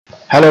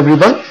Hello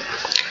everyone.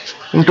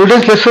 In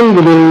today's lesson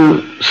we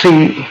will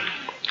see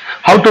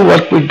how to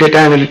work with data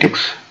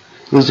analytics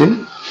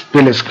using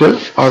PLSQL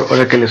or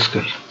Oracle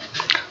SQL.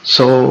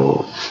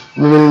 So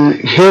we will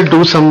here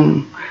do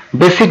some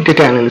basic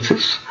data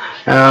analysis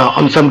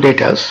on some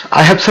data.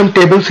 I have some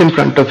tables in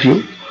front of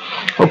you.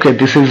 Okay,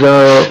 this is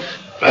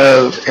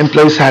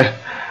employee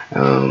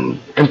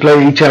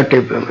HR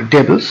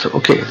tables.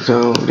 Okay,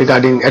 so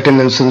regarding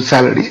attendance and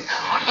salary.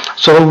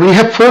 So we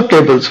have four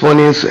tables. One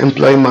is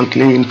employee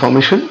monthly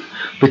information,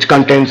 which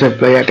contains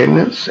employee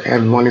attendance,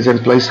 and one is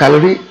employee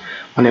salary,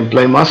 one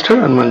employee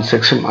master, and one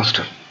section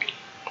master.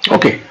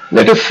 Okay,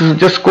 let us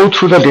just go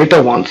through the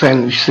data once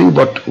and see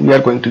what we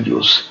are going to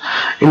use.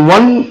 In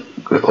one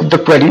of the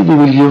query, we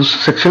will use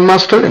section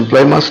master,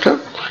 employee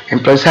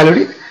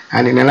salary,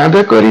 and in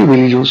another query, we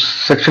will use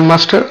section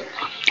master,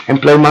 and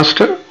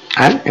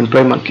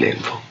employee monthly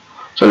info.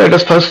 So let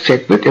us first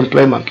check with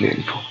employee monthly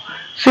info.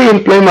 See,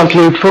 employee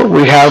monthly info,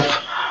 we have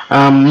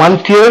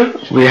month year,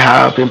 we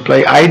have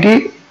employee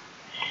ID.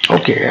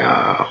 Okay,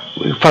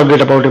 we forget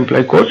about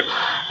employee code,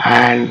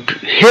 and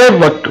here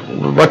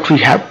what we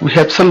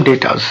have some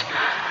data.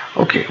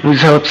 Okay, we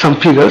have some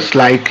figures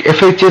like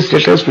FHS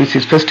data, which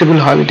is festival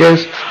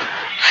holidays,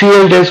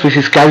 CL days, which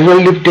is casual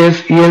leave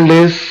days, EL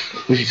days,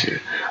 which is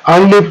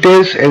earned leave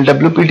days,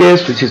 LWP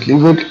days, which is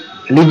leave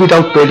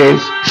without pay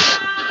days.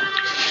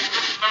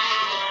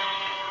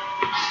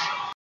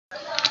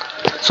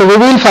 So we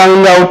will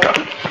find out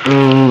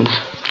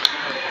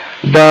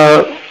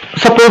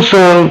suppose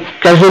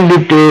casual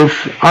leave days,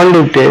 earned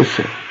leave days,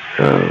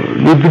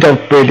 leave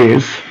without pay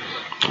days,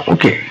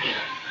 okay,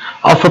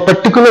 of a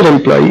particular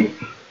employee,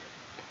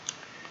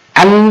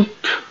 and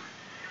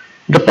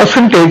the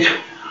percentage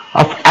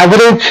of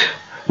average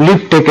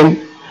leave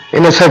taken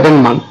in a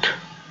certain month,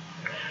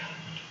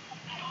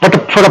 but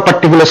for a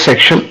particular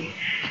section,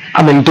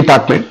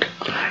 department,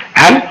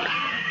 and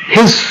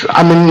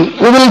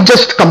we will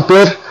just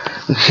compare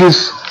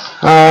his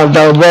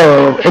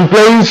the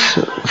employees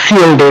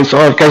CL days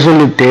or casual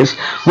leave days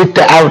with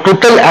the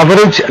total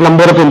average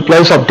number of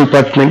employees of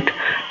department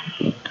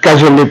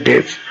casual leave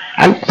days,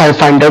 and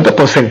find out the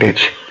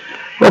percentage.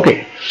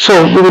 Okay,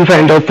 so we will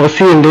find out for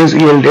CL days,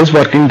 EL days,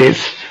 working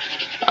days,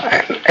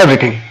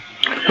 everything.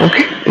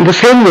 Okay, in the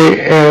same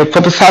way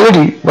for the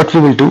salary, what we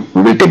will do,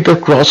 we will take the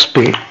gross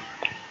pay.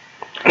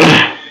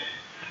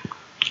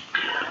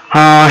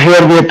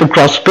 Here we have the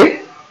gross pay.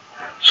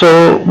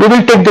 So we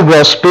will take the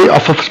gross pay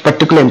of a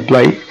particular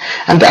employee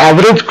and the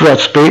average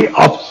gross pay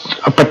of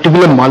a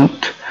particular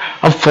month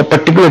of a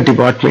particular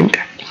department,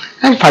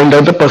 and find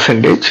out the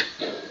percentage,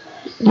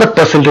 what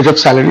percentage of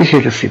salary he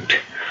received.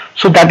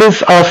 So that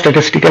is our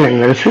statistical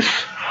analysis,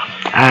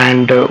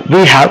 and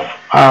we have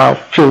a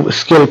few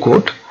SQL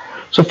code.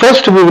 So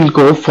first we will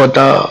go for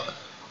the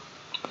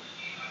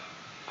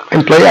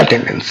employee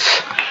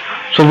attendance.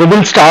 So we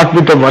will start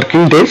with the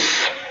working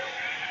days.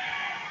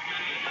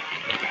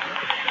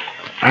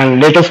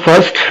 And let us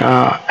first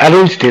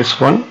arrange this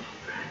one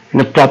in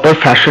a proper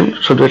fashion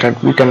so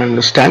that we can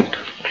understand.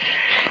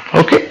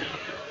 Okay,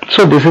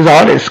 so this is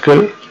our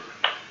SQL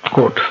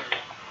code.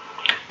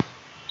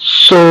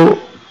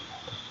 So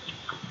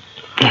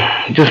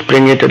just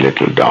bring it a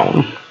little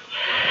down.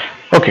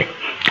 Okay,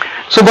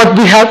 so what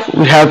we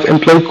have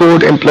employee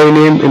code, employee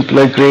name,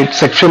 employee grade,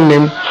 section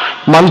name,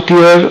 month,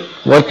 year,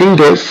 working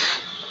days,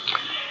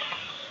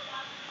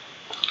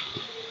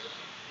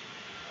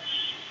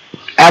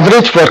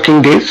 average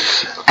working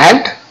days,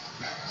 and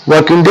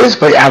working days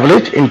by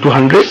average into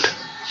 100,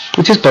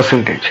 which is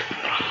percentage.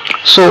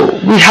 So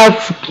we have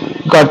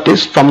got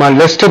this from our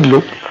nested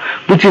loop,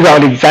 which is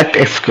our exact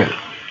SQL.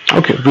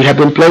 Okay, we have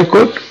employee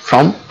code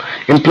from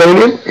employee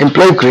name,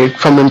 employee grade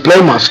from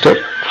employee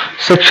master,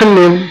 section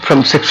name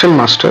from section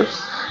master,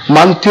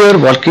 month, year,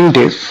 working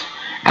days,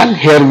 and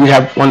here we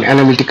have one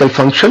analytical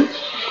function.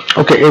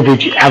 Okay,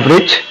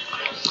 average.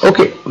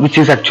 Okay, which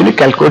is actually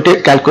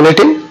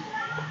calculating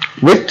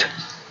with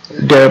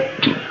the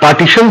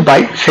partition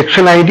by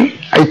section ID.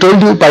 I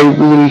told you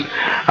we will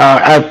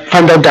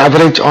find out the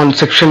average on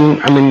section,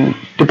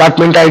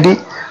 department ID,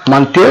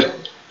 month, year,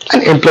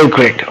 and employee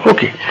grade.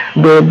 Okay,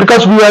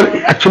 because we are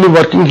actually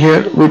working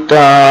here with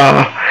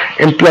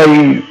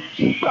employee,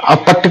 a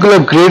particular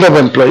grade of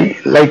employee,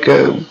 like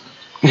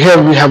here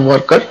we have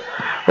worker.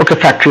 Okay,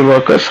 factory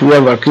workers, we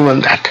are working on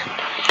that.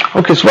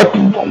 Okay, so what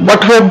we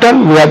have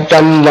done, we have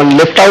done one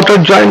left outer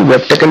join. We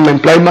have taken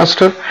employee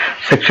master,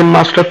 section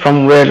master,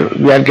 from where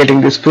we are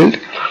getting this field,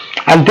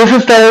 and this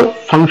is the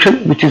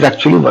function which is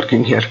actually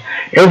working here.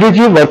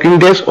 AVG working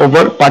days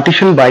over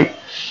partition by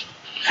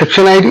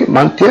section ID,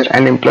 month, year,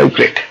 and employee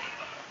grade.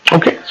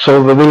 Okay,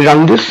 so we will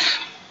run this.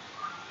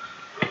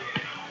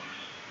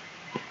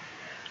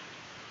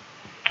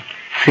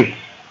 See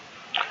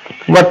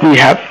what we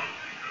have.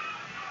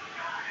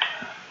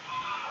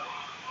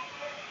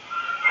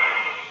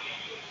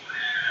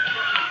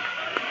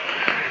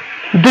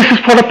 This is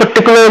for a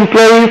particular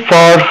employee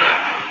for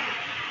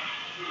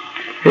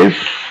his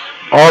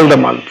all the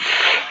months.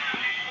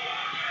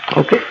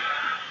 Okay,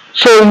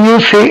 so you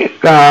see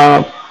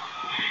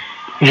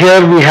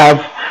here we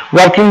have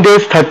working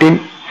days 13,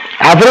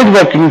 average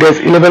working days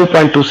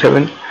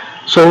 11.27.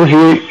 So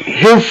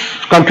his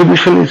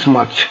contribution is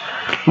much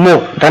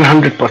more than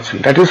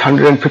 100%, that is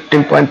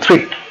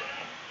 115.3.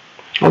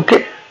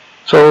 Okay,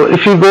 so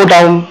if you go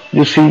down,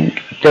 you see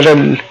there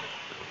are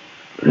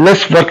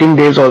less working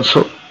days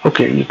also.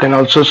 Okay, you can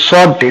also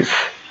sort this.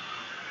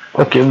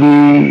 Okay,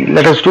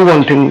 let us do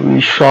one thing.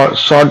 We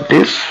sort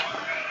this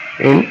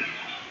in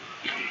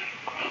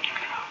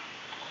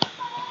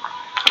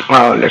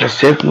let us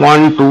check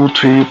 1 2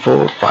 3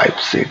 4 5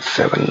 6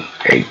 7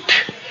 8,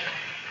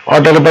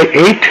 order by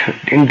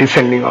 8 in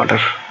descending order.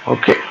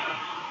 Okay,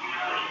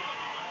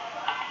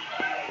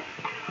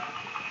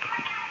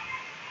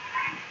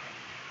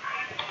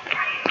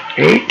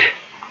 eight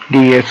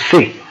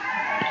DSC.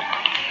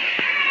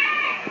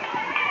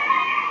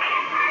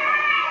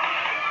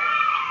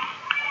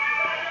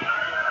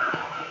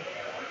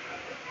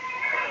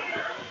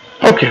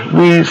 Okay,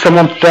 we sum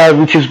up the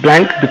which is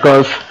blank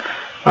because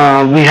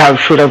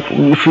should have,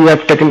 if we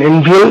have taken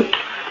NVL,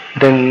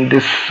 then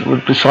this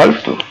would be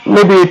solved.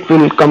 Maybe it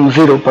will come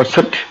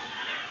 0%,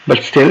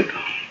 but still.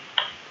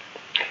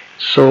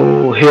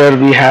 So here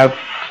we have,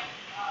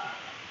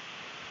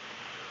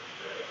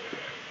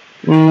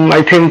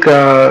 I think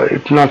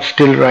it's not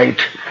still right.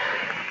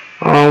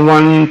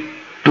 1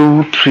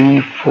 2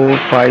 3 4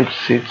 5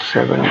 6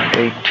 7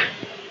 8.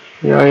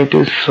 Yeah, it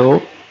is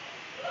so.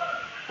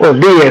 Oh,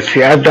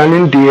 DSC, I have done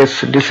in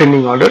DS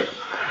descending order,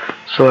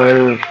 so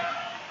I'll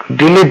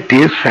delete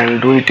this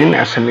and do it in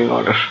ascending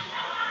order.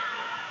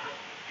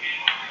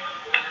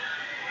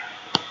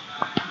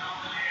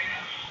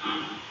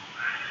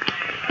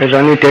 I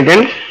run it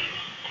again.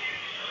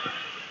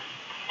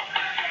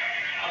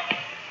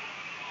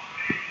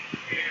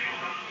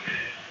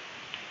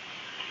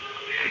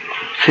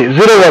 See, 0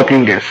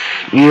 working days.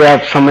 We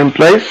have some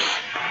employees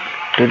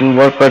didn't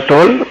work at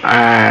all,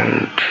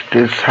 and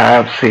this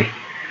have, say,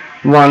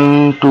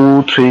 1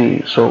 2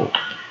 3. So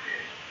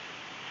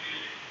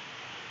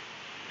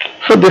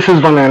this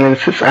is one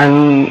analysis,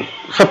 and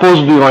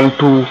suppose we want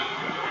to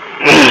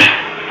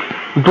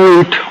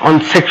do it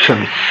on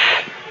sections.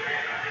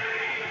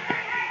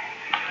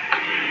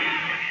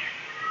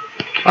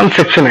 On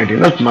section ID,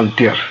 not month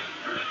year.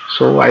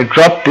 So I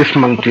drop this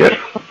month year.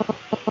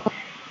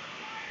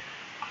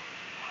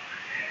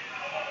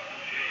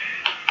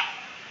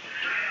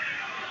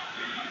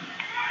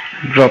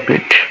 Drop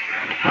it.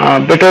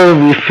 Better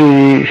if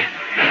we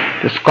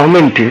just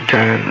comment it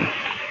and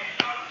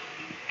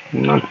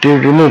not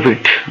remove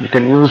it. We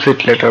can use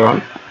it later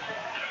on.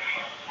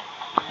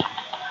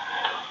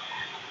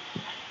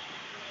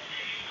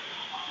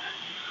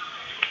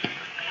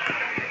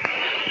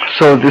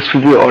 So this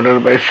will be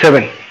ordered by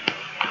 7.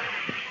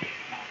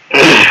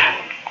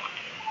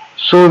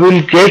 So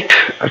we'll get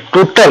a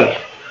total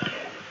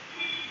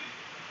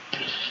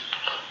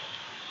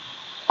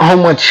how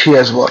much he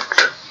has worked.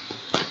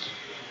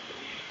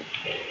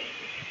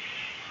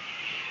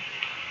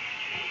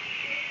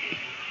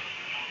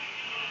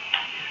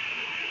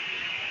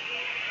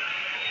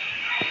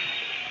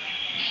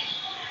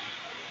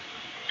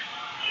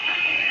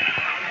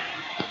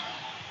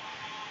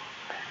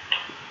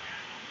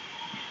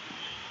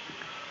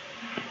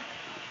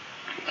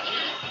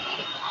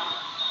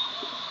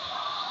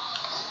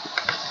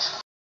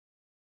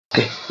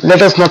 Okay,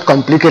 let us not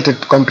complicate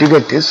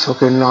this.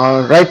 Okay,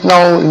 now right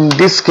now in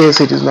this case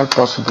it is not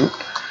possible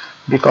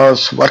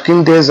because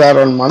working days are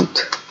on month.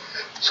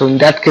 So in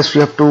that case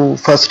we have to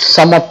first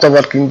sum up the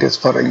working days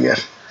for a year.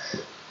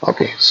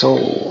 Okay, so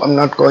I'm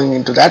not going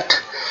into that.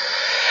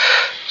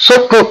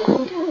 So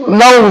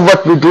now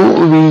what we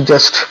do, we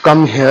just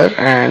come here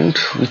and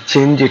we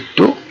change it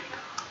to,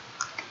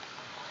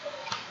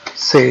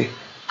 say,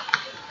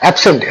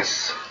 absent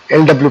days,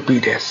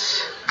 LWP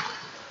days.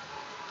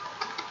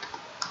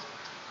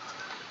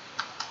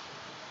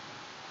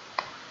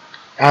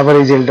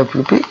 Average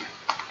LWP.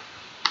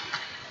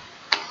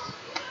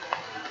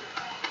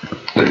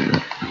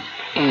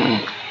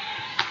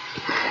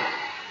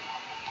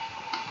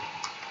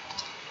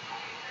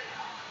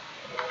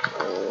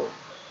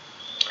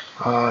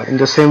 In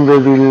the same way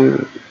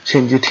we'll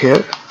change it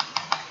here.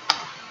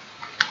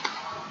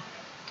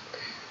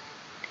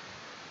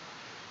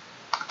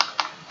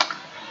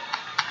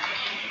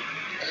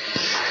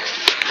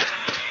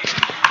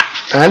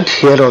 And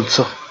here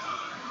also.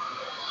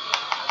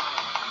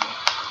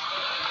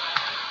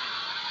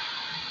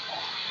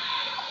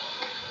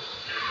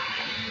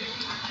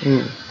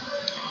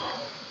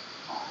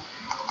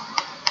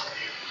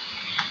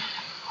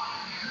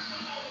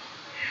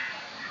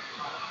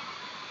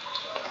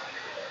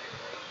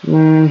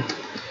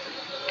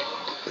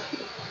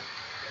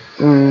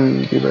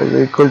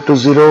 Divided equal to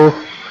 0.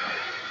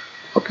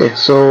 Okay,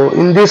 so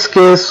in this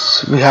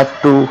case we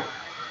have to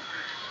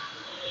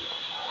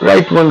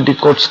write one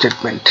decode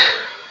statement.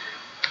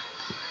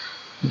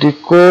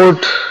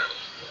 Decode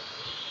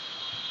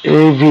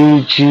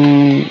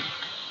AVG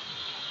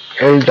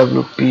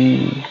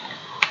LWP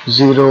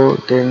 0,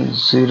 then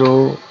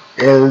 0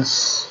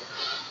 else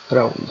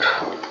round.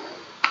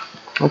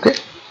 Okay.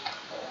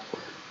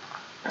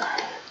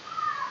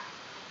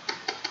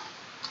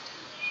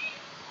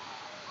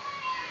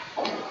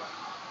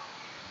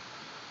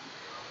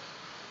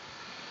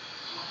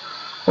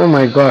 Oh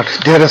my god,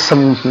 there are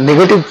some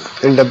negative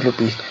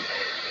LWP.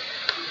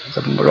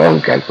 Some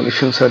wrong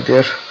calculations are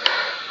there.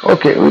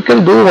 Okay, we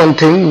can do one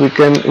thing. We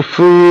can, if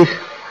we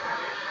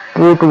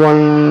put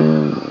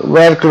one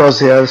where clause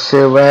here,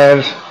 say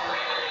where,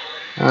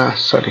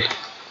 sorry,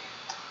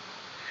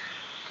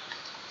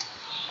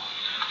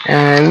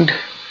 and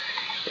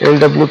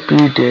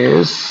LWP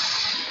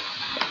days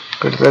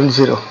greater than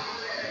 0.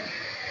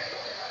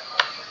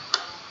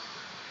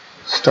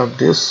 Stop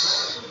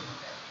this.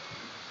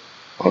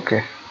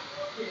 Okay.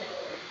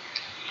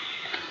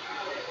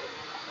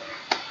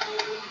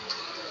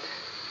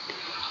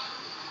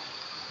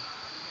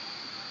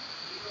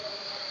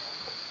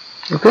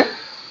 Okay.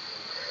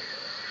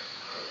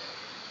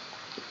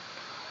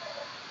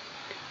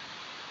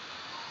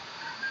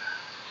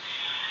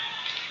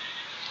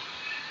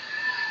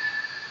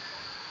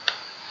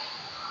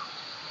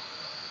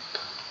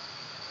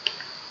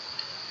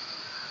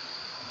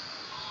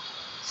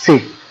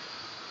 See.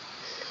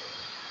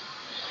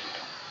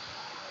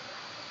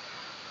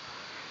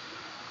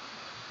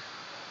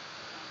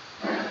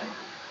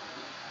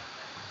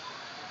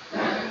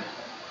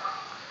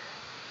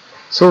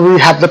 So we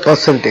have the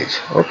percentage.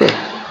 Okay.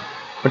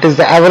 What is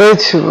the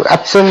average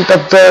absent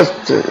of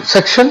the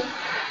section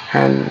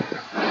and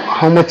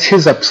how much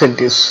his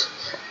absent is.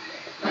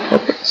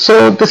 Okay.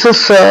 So this is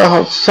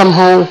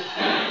somehow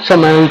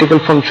some analytical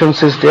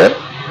functions is there.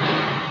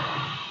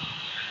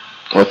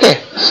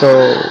 Okay.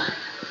 So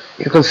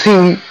you can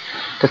see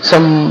that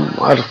some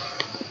are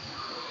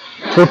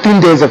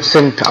 14 days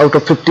absent out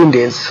of 15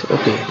 days,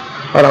 okay,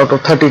 or out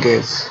of 30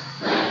 days.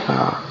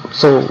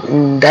 So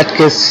in that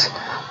case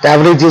the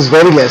average is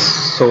very less,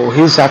 so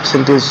his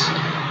absent is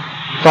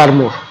far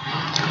more.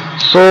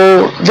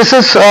 So this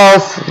is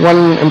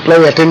one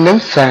employee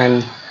attendance,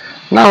 and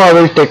now I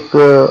will take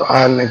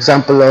an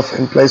example of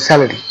employee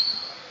salary.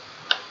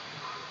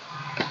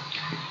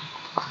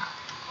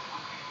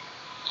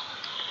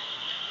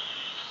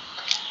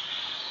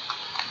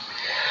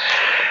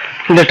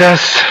 Let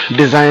us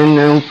design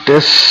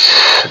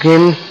this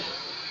again.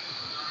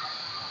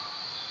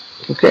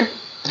 Okay,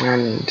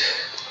 and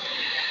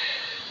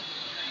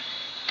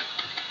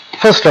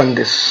first run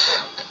this.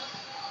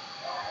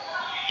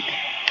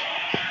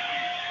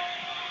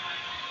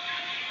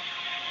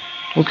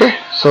 Okay,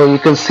 so you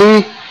can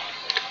see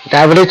the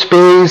average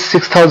pay is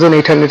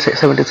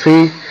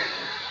 6,873.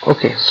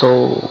 Okay,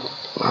 so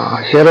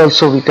here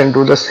also we can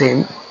do the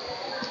same,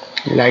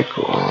 like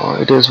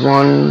it is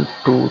 1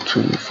 2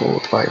 3 4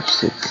 5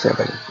 6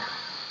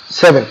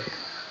 7.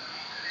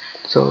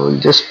 So we'll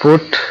just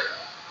put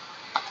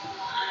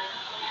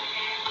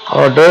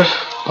order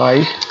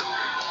by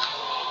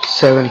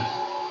 7.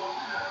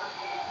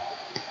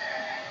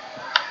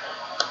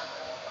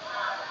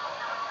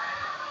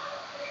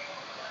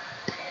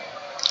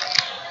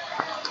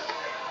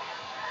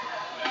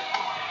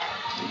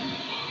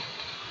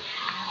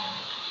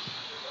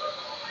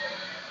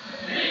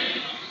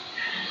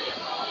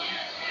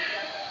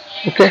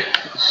 Okay,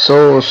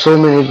 so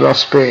many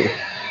gross pay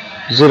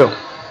 0.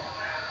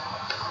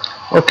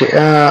 Okay,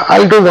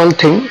 I'll do one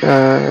thing.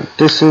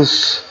 This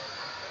is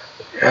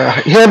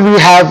here we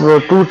have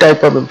two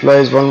type of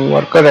employees, one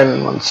worker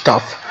and one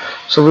staff.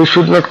 So we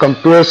should not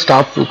compare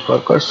staff with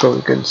workers. So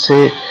we can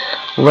say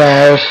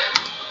where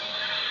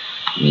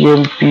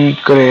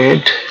EMP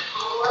grade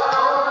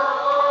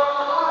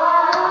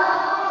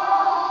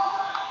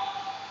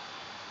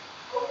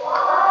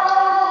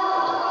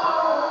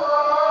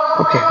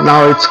okay,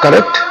 now it's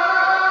correct.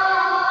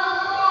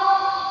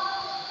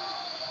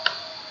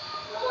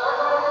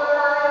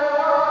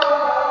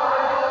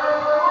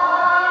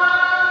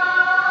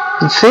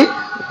 You see,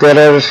 there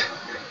are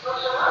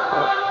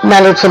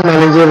some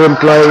manager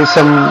employees,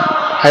 some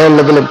higher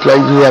level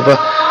employees who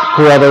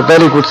have a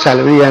very good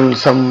salary, and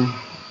some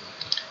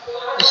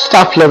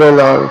staff level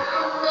or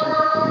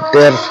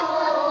their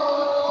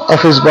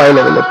office boy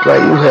level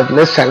employee who have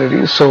less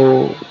salary.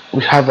 So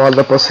we have all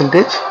the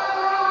percentage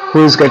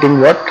who is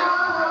getting what.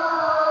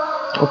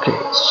 Okay,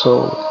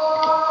 so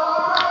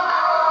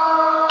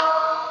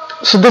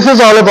this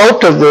is all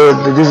about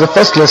this is the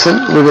first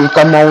lesson. We will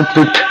come out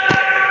with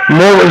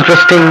more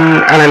interesting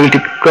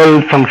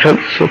analytical functions,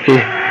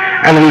 okay,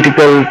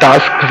 analytical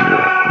tasks,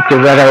 okay,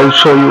 where I will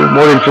show you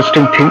more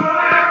interesting thing,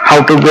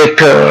 how to get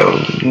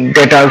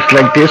data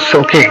like this,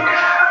 okay,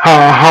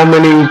 how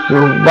many,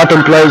 what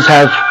employees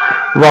have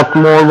worked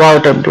more,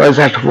 what employees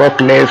have worked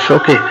less,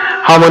 okay,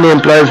 how many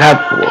employees have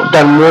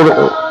done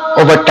more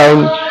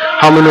overtime,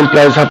 how many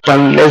employees have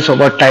done less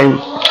overtime.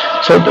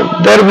 So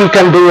there we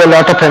can do a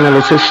lot of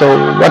analysis. So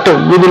what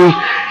we will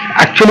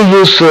actually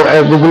use,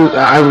 I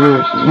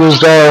will use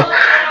the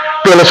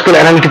PLSQL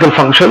analytical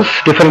functions,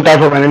 different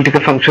type of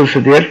analytical functions are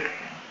there,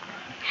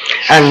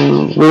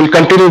 and we will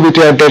continue with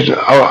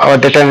our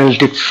data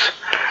analytics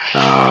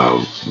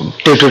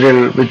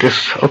tutorial with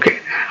this. Okay,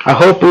 I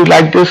hope you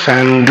like this,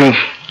 and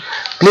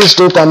please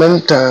do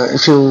comment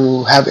if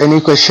you have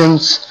any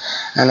questions,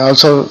 and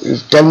also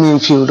tell me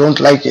if you don't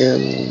like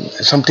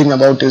something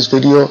about this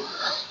video.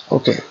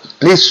 Okay,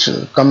 please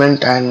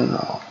comment and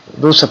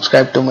do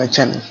subscribe to my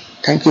channel.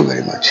 Thank you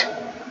very much.